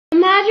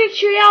Magic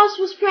Treehouse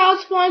was proud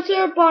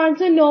sponsor of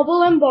Barnes &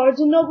 Noble and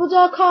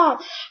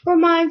BarnesandNoble.com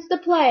reminds the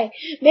play.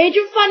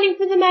 Major funding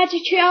for the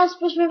Magic Treehouse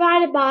was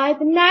provided by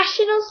the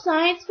National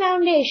Science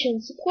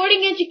Foundation,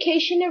 supporting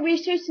education and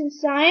research in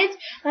science,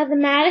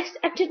 mathematics,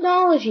 and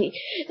technology,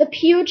 the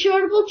Pew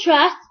Charitable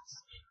Trusts,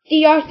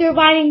 the Arthur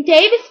Vining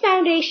Davis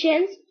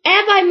Foundations,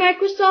 and by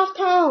Microsoft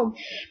Home.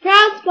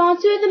 Proud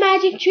sponsor of the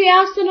Magic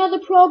Treehouse and other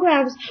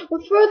programs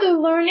with further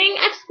learning,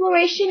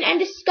 exploration, and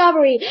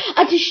discovery.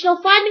 Additional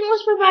funding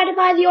was provided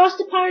by the U.S.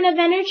 Department of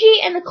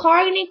Energy and the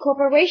Carnegie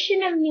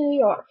Corporation of New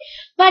York.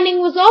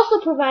 Funding was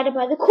also provided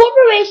by the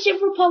Corporation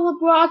for Public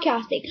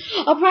Broadcasting,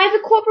 a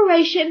private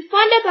corporation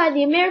funded by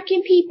the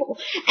American people,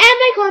 and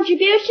by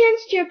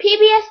contributions to your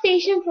PBS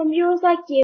station from viewers like you.